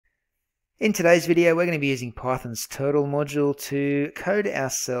In today's video, we're going to be using Python's turtle module to code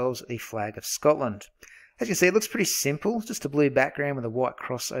ourselves the flag of Scotland. As you can see, it looks pretty simple, just a blue background with a white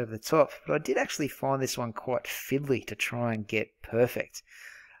cross over the top, but I did actually find this one quite fiddly to try and get perfect.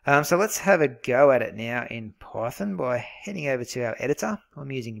 So let's have a go at it now in Python by heading over to our editor.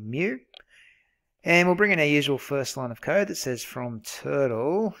 I'm using mu, and we'll bring in our usual first line of code that says from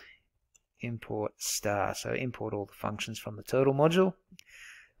turtle import star, so import all the functions from the turtle module.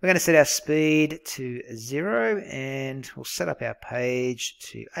 We're going to set our speed to 0 and we'll set up our page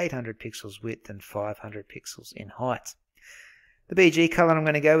to 800 pixels width and 500 pixels in height. The BG color I'm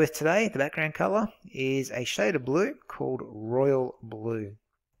going to go with today, the background color, is a shade of blue called royal blue.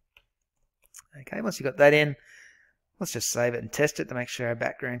 Okay, once you've got that in, let's just save it and test it to make sure our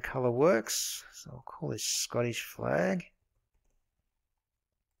background color works. So I'll call this Scottish flag.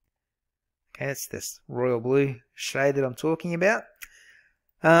 Okay, it's this royal blue shade that I'm talking about.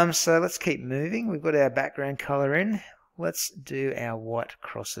 So let's keep moving. We've got our background color in. Let's do our white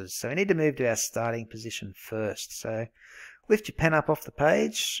crosses. So we need to move to our starting position first. So lift your pen up off the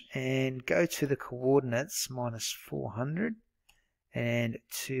page and go to the coordinates -400 and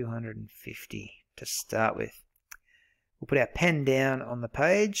 250 to start with. We'll put our pen down on the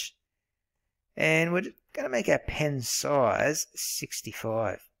page and we're going to make our pen size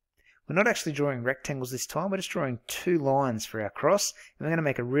 65. We're not actually drawing rectangles this time, we're just drawing 2 lines for our cross, and we're going to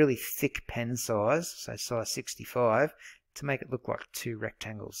make a really thick pen size, so size 65, to make it look like 2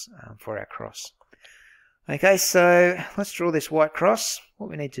 rectangles for our cross. Okay, so let's draw this white cross. What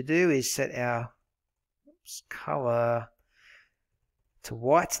we need to do is set our color to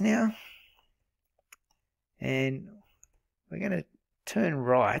white now, and we're going to turn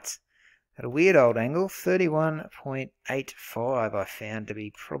right at a weird old angle, 31.85 I found to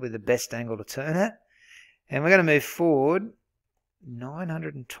be probably the best angle to turn at. And we're going to move forward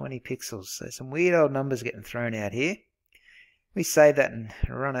 920 pixels. So some weird old numbers getting thrown out here. We save that and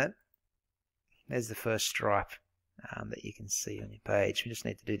run it. There's the first stripe that you can see on your page. We just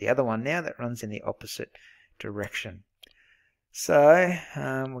need to do the other one now that runs in the opposite direction. So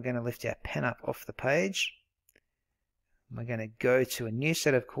we're going to lift our pen up off the page. We're going to go to a new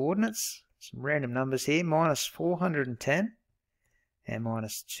set of coordinates, some random numbers here, -410 and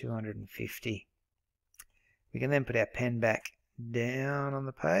 -250. We can then put our pen back down on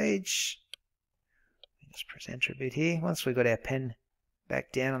the page. Just press enter a bit here. Once we've got our pen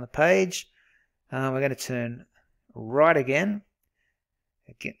back down on the page, we're going to turn right again.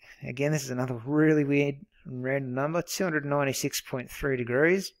 Again, this is another really weird and random number, 296.3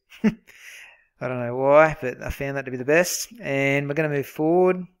 degrees. I don't know why, but I found that to be the best. And we're going to move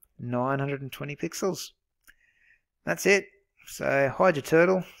forward 920 pixels. That's it. So hide your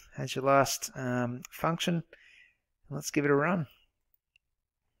turtle as your last function. Let's give it a run.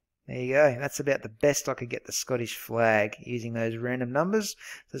 There you go. That's about the best I could get the Scottish flag using those random numbers.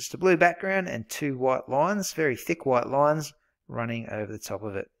 So it's a blue background and 2 white lines, very thick white lines running over the top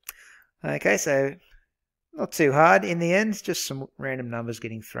of it. Okay, so not too hard in the end, just some random numbers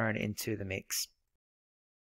getting thrown into the mix.